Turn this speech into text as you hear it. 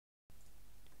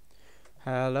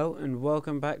Hello and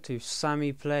welcome back to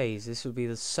Sammy Plays. This will be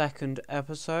the second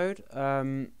episode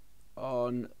on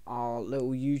our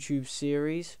little YouTube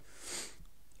series.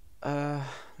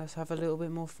 Let's have a little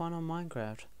bit more fun on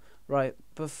Minecraft. Right,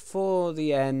 before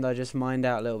the end I just mined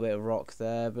out a little bit of rock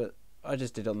there, but I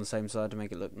just did it on the same side to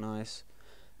make it look nice.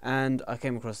 And I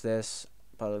came across this,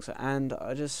 by the looks of it, and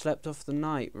I just slept off the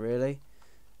night, really.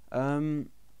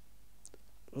 Last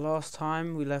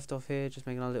time we left off here, just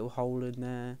making a little hole in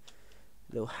there.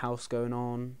 Little house going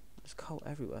on. There's coal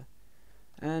everywhere.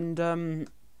 And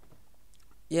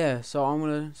yeah, so I'm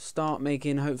gonna start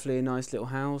making hopefully a nice little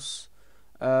house.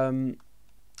 Just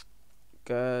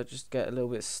get a little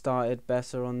bit started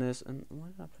better on this. And why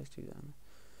did I place two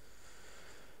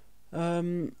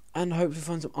down? And hopefully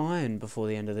find some iron before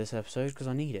the end of this episode, because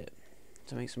I need it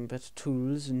to make some better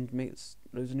tools and make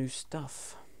loads of new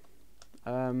stuff.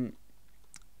 But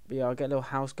yeah, I'll get a little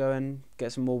house going,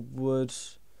 get some more wood.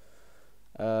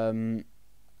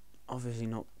 Obviously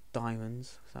not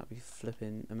diamonds, 'cause that'd be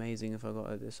flipping amazing if I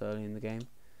got it this early in the game.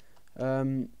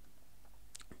 But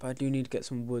I do need to get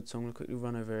some wood, so I'm gonna quickly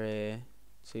run over here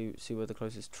to see where the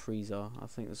closest trees are. I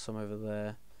think there's some over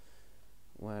there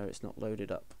where it's not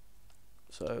loaded up.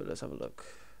 So let's have a look.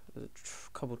 There's a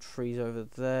couple trees over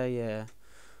there. Yeah,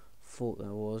 thought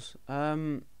there was.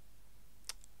 And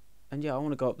yeah, I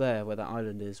want to go up there where that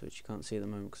island is, which you can't see at the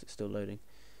moment because it's still loading.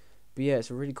 But yeah, it's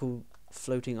a really cool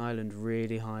floating island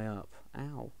really high up.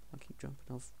 Ow, I keep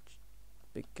jumping off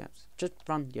big gaps. Just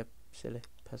run, you silly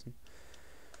person.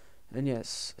 And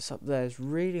yes, it's up there. It's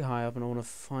really high up and I want to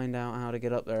find out how to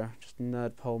get up there. Just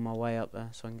nerd pole my way up there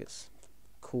so I can get a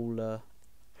cool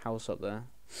house up there.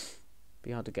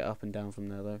 Be hard to get up and down from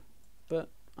there though. But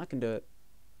I can do it.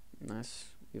 Nice.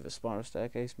 We have a spiral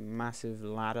staircase, massive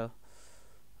ladder.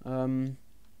 But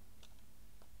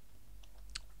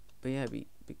yeah, it'd be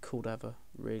cool to have a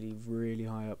really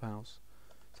high up house.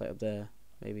 It's like up there,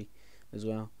 maybe, as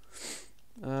well.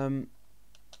 That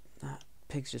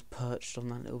pig's just perched on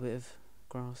that little bit of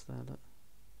grass there, look.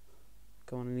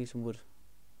 Go on, I need some wood.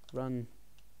 Run.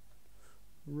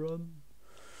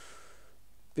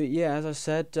 But yeah, as I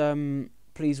said,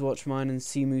 please watch mine and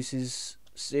Seamoose's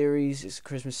series. It's a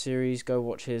Christmas series, go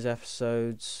watch his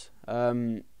episodes.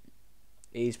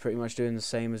 He's pretty much doing the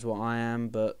same as what I am,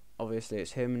 but obviously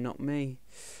it's him and not me.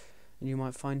 And you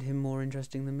might find him more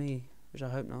interesting than me, which I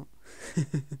hope not.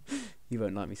 You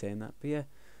won't like me saying that, but yeah.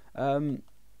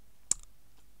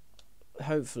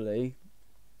 Hopefully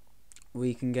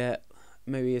we can get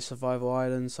maybe a survival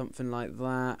island, something like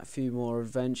that, a few more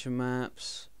adventure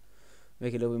maps,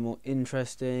 make it a little bit more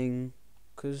interesting,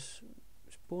 because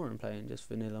it's boring playing just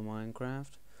vanilla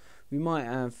Minecraft. We might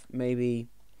have maybe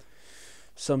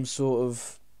some sort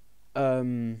of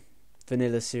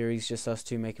vanilla series, just us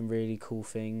two making really cool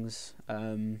things.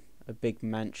 A big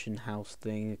mansion house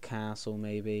thing, a castle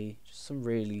maybe, just some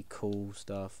really cool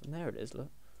stuff. And there it is,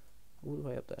 look, all the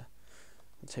way up there.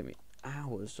 It'll take me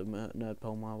hours to nerd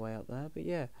pole my way up there, but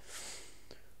yeah.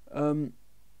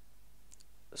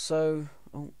 So,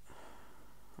 oh,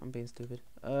 I'm being stupid.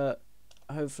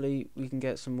 Hopefully we can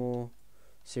get some more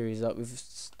series up. We've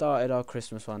started our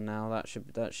Christmas one now. That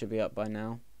should be up by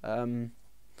now. Yeah,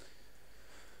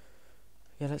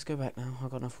 let's go back now. I've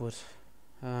got enough wood.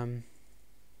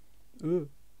 Ooh, I'm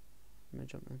gonna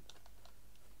jump in.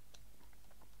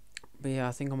 But yeah,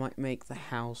 I think I might make the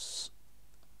house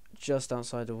just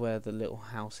outside of where the little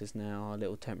house is now. A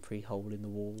little temporary hole in the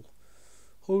wall.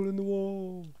 Hole in the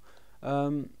wall. I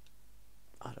don't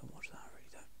watch that.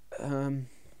 I really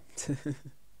don't.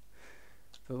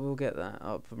 But we'll get that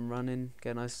up and running.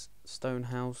 Get a nice stone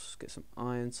house. Get some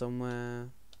iron somewhere.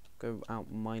 Go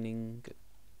out mining.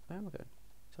 Where am I going?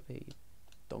 It's up here, you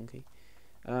donkey.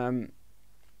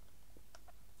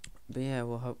 But yeah,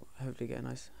 we'll hopefully get a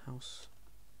nice house.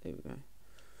 There we go.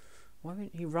 Why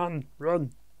won't he run?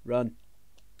 Run! Run!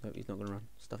 No, he's not going to run.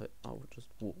 Stuff it. I'll just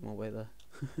walk my way there.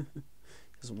 He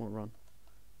doesn't want to run.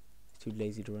 He's too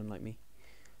lazy to run like me.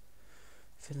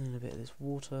 Fill in a bit of this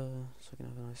water so I can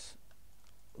have a nice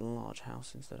large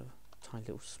house instead of a tiny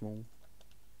little small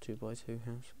 2x2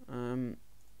 house.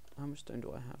 How much stone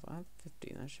do I have? I have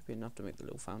 15. That should be enough to make the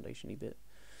little foundation-y bit.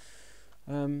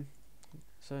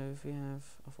 So if we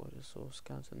have, I thought I just saw a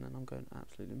skeleton, then I'm going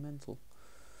absolutely mental.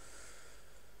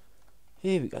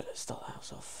 Here we go. Let's start the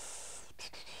house off.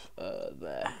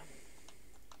 There.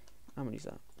 How many is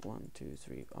that? 1, 2,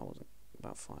 3. I wasn't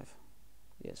about 5.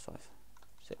 Yes, 5,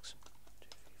 6. 2,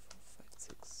 3, 4, 5,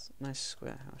 6. Nice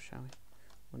square house, shall we?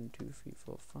 1, 2, 3,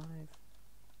 4, 5. 5.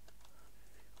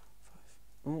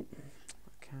 Oh, I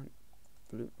can't.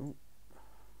 Blue. Oh,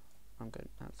 I'm going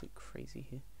absolutely crazy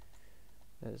here.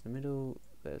 There's the middle.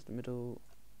 There's the middle.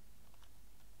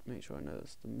 Make sure I know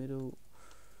that's the middle.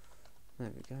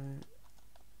 There we go.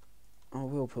 I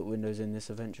will put windows in this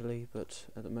eventually, but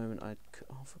at the moment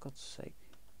oh, for God's sake,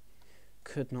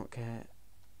 could not care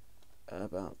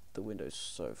about the windows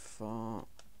so far.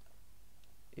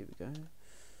 Here we go.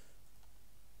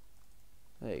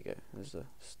 There you go. There's the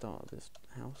start of this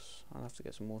house. I'll have to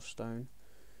get some more stone,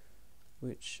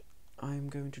 which I'm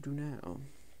going to do now.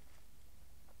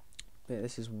 But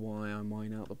this is why I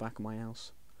mine out the back of my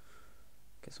house.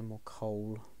 Get some more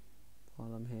coal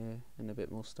while I'm here, and a bit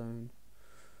more stone.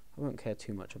 I won't care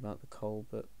too much about the coal,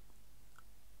 but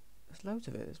there's loads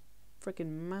of it. There's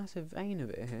freaking massive vein of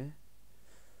it here.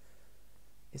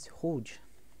 It's huge.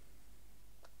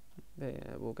 But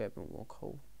yeah, we'll get a bit more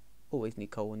coal. Always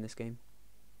need coal in this game.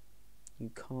 You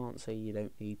can't say you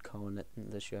don't need coal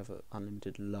unless you have an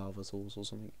unlimited lava source or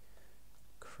something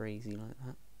crazy like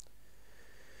that.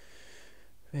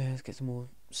 Yeah, let's get some more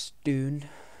stone.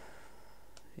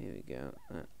 Here we go.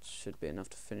 That should be enough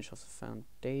to finish off the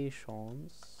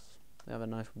foundations. They have a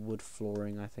nice wood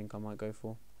flooring, I think I might go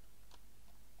for.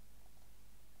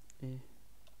 There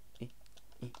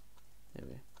we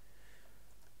go.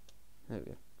 There we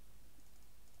go.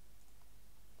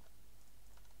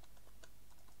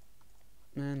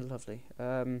 And lovely.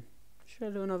 Should I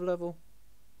do another level?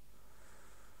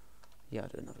 Yeah, I'll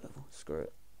do another level. Screw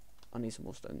it. I need some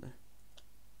more stone there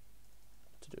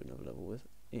to do another level with.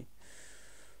 Yeah.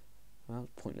 Well,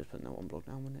 it's pointless putting that one block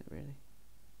down, wasn't it, really?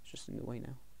 It's just in the way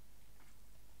now.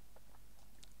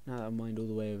 Now that I've mined all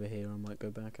the way over here, I might go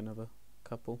back another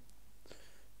couple.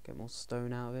 Get more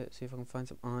stone out of it. See if I can find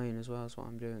some iron as well. That's what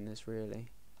I'm doing this, really.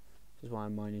 This is why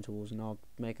I'm mining towards, and I'll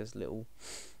make us a little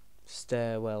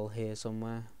stairwell here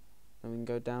somewhere. And we can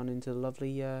go down into the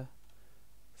lovely,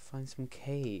 find some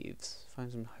caves.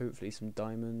 Find some, hopefully some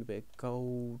diamond, a bit of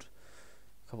gold.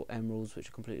 A couple emeralds, which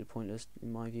are completely pointless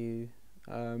in my view.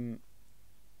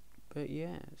 But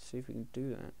yeah, see if we can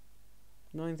do that.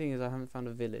 Annoying thing is I haven't found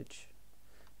a village,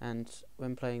 and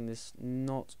when playing this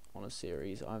not on a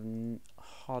series, I've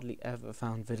hardly ever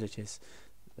found villages.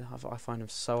 I find them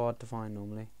so hard to find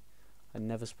normally. I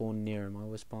never spawn near them. I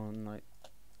always spawn like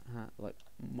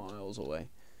miles away.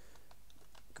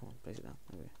 Come on, place it down.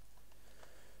 There we go.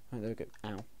 Right, there we go.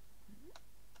 Ow.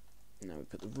 Now we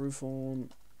put the roof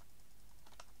on.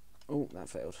 Oh, that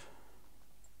failed.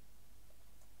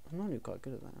 I'm not even quite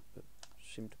good at that, but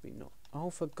seem to be not. Oh,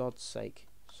 for God's sake.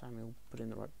 Samuel, put it in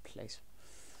the right place.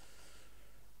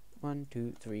 1,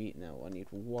 2, 3. No, I need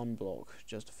one block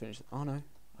just to finish it. Oh no,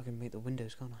 I can make the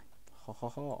windows, can't I? Ha ha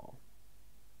ha.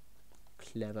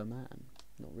 Clever man.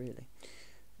 Not really.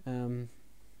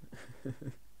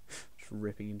 Just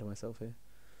ripping into myself here.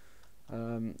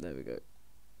 There we go.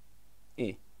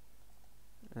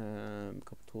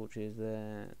 Couple torches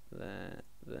there,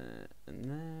 and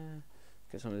there.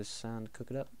 Get some of this sand, cook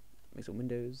it up, make some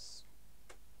windows.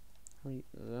 How many?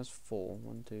 That's 4.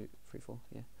 1, 2, 3, 4.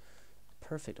 Yeah,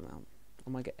 perfect amount. I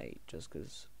might get 8 just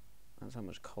because that's how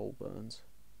much coal burns.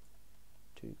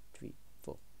 2, 3,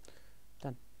 4.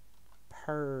 Done.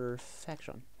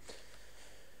 Perfection.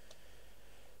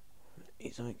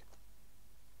 It's like,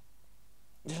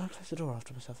 did I close the door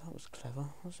after myself? That was clever,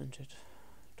 wasn't it?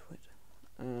 Twit.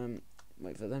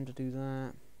 Wait for them to do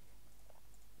that.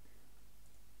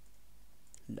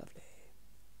 Lovely.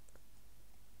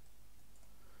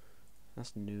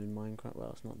 That's new in Minecraft. Well,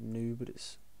 it's not new, but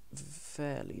it's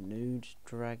fairly new. Just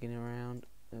dragging around.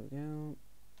 There we go.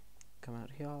 Come out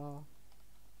here.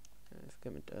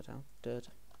 Get my dirt out.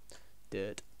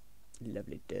 Dirt.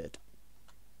 Lovely dirt.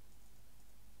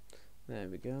 There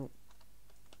we go.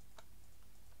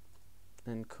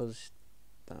 And because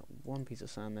that one piece of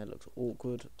sand there looks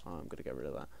awkward, I'm going to get rid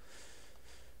of that.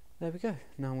 There we go.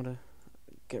 Now I'm going to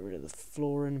get rid of the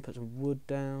flooring, put some wood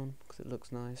down because it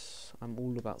looks nice. I'm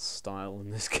all about style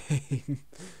in this game,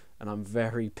 and I'm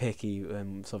very picky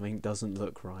when something doesn't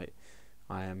look right.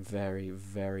 I am very,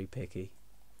 very picky.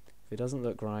 If it doesn't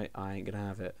look right, I ain't gonna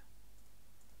have it.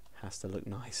 Has to look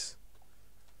nice.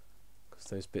 Because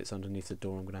those bits underneath the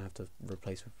door I'm gonna have to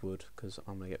replace with wood because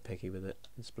I'm gonna get picky with it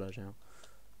and splurge out.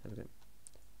 There we go.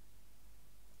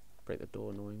 Break the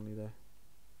door annoyingly though,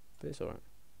 but it's alright.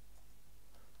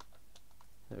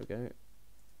 There we go.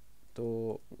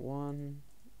 Door 1.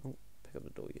 Oh, pick up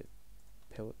the door, you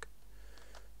pillock.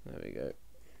 There we go.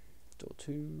 Door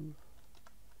 2.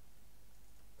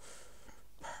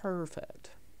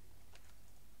 Perfect.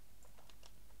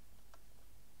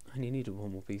 And you needed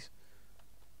one more piece.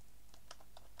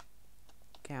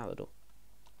 Get out the door.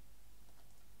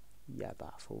 Yeah,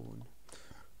 baffled.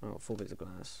 Oh, 4 bits of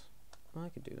glass. I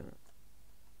could do that.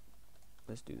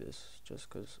 let's do this, just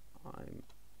because I'm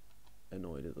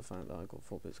annoyed at the fact that I got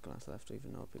 4 bits of glass left,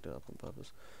 even though I picked it up on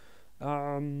purpose.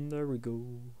 There we go.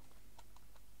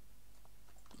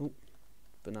 Oh,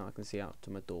 but now I can see out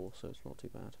to my door, so it's not too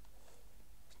bad.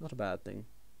 It's not a bad thing.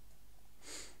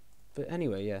 But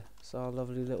anyway, yeah, it's our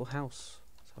lovely little house.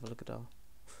 Let's have a look at our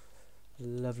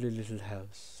lovely little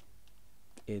house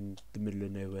in the middle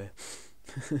of nowhere.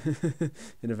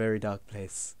 In a very dark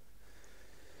place.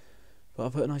 But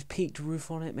I'll put a nice peaked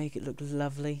roof on it, make it look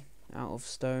lovely, out of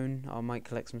stone. I might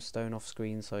collect some stone off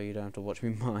screen so you don't have to watch me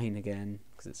mine again,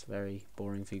 because it's very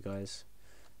boring for you guys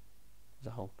as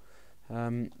a whole.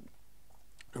 And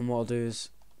what I'll do is,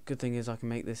 good thing is I can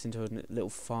make this into a little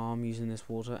farm using this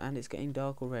water, and it's getting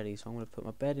dark already, so I'm going to put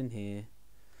my bed in here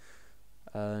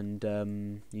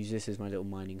and use this as my little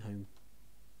mining home,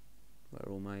 where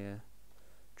all my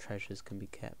treasures can be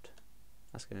kept.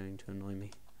 That's going to annoy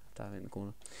me. I have to have it in the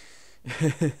corner.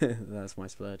 That's my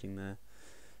splurging there.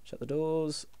 Shut the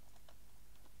doors.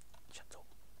 Shut the door.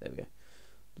 There we go.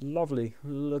 Lovely.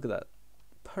 Look at that.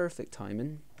 Perfect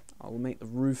timing. I will make the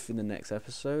roof in the next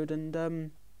episode, and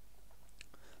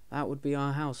that would be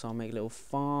our house. I'll make a little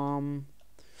farm.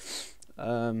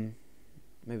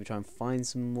 Maybe try and find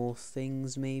some more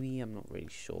things, maybe. I'm not really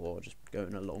sure. Just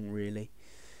going along, really.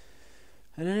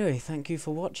 And anyway, thank you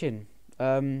for watching.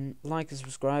 Like and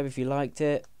subscribe if you liked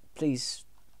it. Please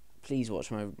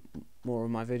watch more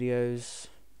of my videos.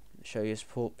 Show your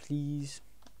support, please.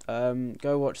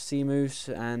 Go watch Sea Moose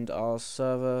and our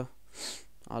server,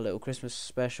 our little Christmas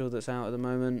special that's out at the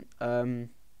moment.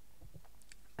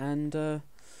 And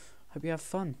hope you have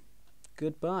fun.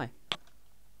 Goodbye.